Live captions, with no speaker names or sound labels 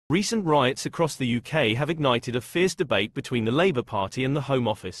Recent riots across the UK have ignited a fierce debate between the Labour Party and the Home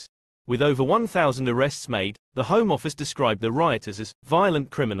Office. With over 1,000 arrests made, the Home Office described the rioters as violent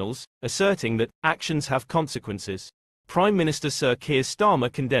criminals, asserting that actions have consequences. Prime Minister Sir Keir Starmer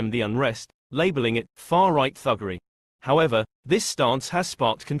condemned the unrest, labelling it far-right thuggery. However, this stance has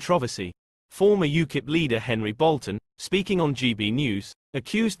sparked controversy. Former UKIP leader Henry Bolton, speaking on GB News,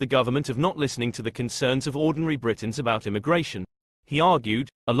 accused the government of not listening to the concerns of ordinary Britons about immigration. He argued,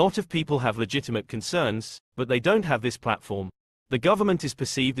 a lot of people have legitimate concerns, but they don't have this platform. The government is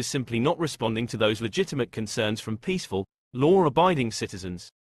perceived as simply not responding to those legitimate concerns from peaceful, law-abiding citizens.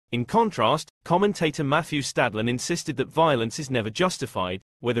 In contrast, commentator Matthew Stadlen insisted that violence is never justified,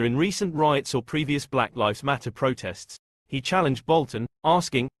 whether in recent riots or previous Black Lives Matter protests. He challenged Bolton,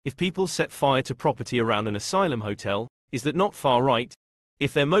 asking, if people set fire to property around an asylum hotel, is that not far right?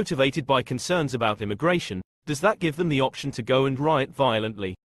 If they're motivated by concerns about immigration, does that give them the option to go and riot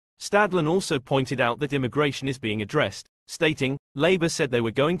violently? Stadlen also pointed out that immigration is being addressed, stating, Labour said they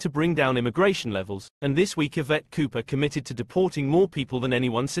were going to bring down immigration levels, and this week Yvette Cooper committed to deporting more people than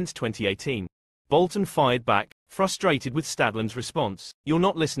anyone since 2018. Bolton fired back, frustrated with Stadlen's response, "You're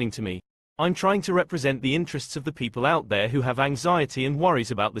not listening to me. I'm trying to represent the interests of the people out there who have anxiety and worries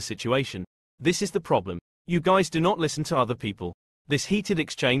about the situation. This is the problem. You guys do not listen to other people." This heated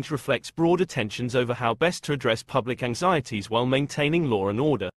exchange reflects broader tensions over how best to address public anxieties while maintaining law and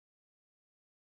order.